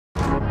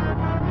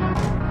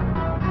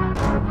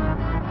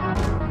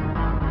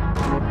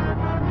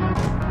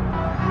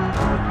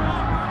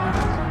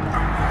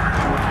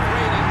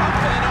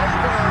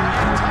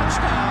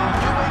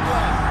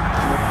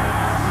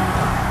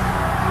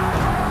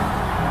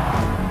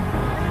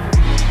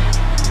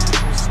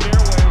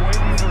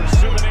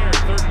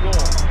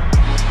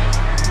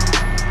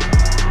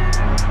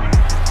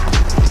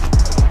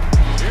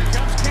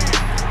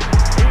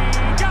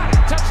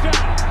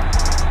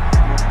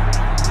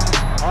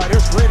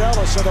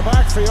Ellis in the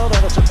backfield,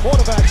 and it's a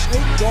quarterback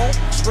sneak.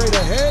 Dalton straight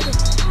ahead.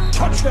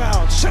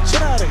 Touchdown,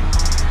 Cincinnati.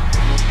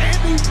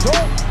 Andy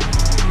Dalton.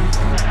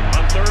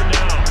 On third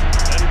down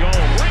and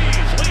goal.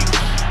 Breeze leaps.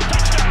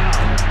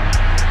 Touchdown.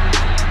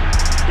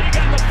 He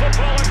got the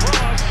football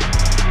across.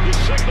 The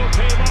signal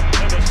came up,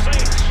 and the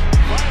Saints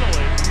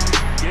finally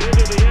get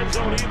into the end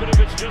zone, even if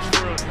it's just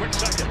for a quick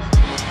second.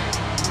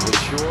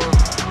 Sure.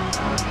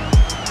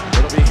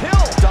 It'll be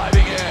Hill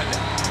diving in.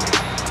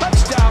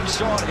 Touchdown,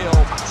 Shaun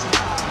Hill.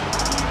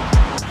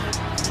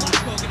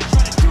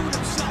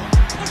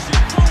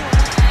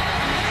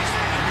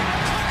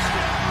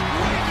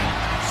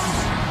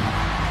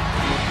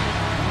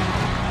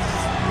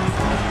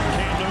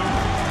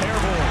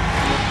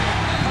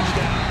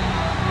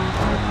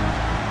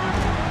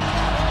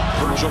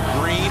 Virgil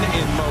Green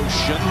in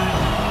motion,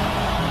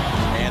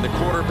 and the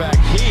quarterback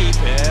keep,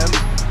 and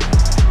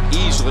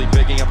easily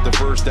picking up the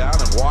first down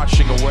and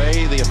washing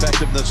away the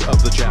effectiveness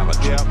of the challenge.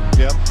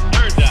 Yep.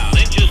 Third down,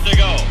 inches to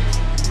go.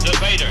 To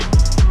Bader.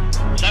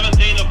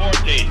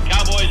 17-14.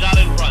 Cowboys out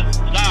in front.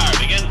 Starr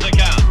begins the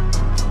count.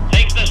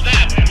 Takes the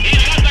snap. He's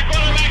got the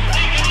quarterback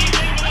sneak, and he's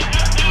in for the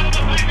touchdown. The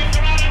Packers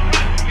are out in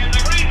front. And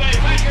the Green Bay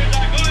Packers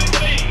are going to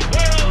be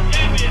world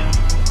champions.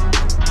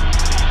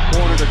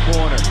 Corner to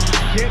corner.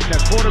 Getting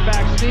a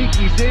quarterback sneak.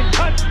 He's in.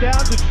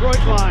 Touchdown, Detroit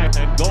Lions.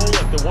 And goal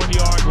at the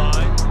 1-yard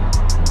line.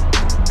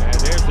 And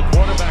there's the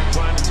quarterback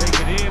trying to take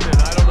it in,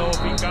 and I don't know if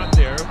he got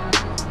there.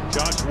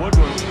 Josh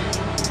Woodward.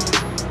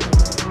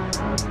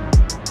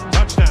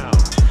 Touchdown.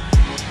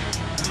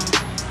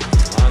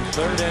 On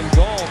third and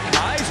goal,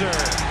 Kaiser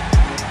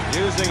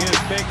using his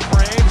big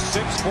frame,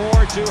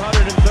 6'4",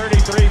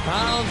 233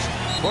 pounds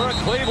for a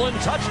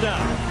Cleveland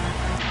touchdown.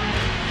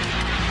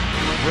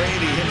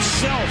 Brady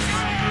himself.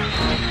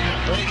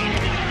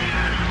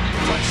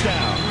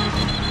 Touchdown.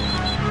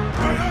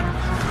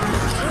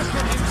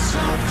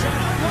 Himself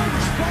trying to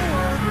lunge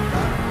forward.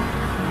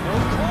 No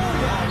call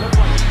yet. Looked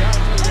like it got to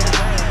the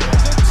end.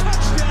 The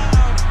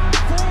touchdown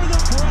for the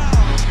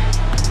Browns.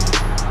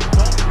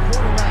 Dalton,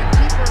 quarterback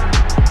keeper.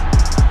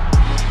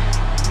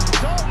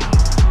 Dalton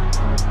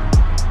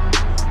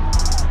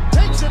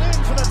takes it in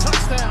for the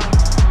touchdown.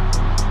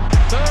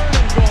 Third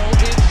and goal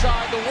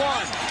inside the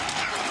 1.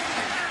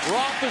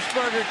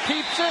 Roethlisberger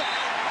keeps it.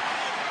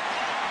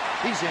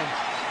 He's in.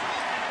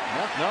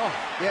 No.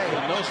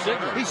 Yeah. No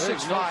signal. He's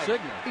 6'5". No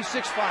signal. He's 6'5".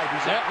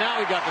 He's in. Now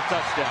he got the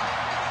touchdown.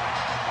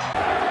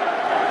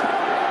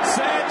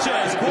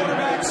 Sanchez,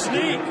 quarterback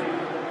sneak.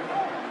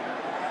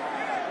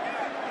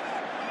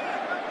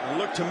 It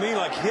looked to me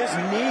like his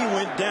knee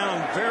went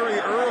down very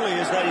early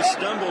as that he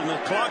stumbled, and the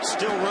clock's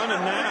still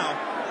running now.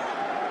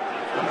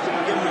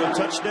 Give him a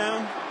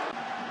touchdown.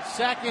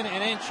 2nd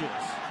and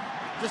inches.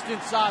 Just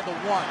inside the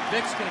 1.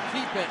 Vick's going to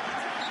keep it.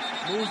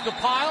 Moves the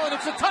pile, and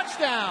it's a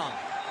touchdown.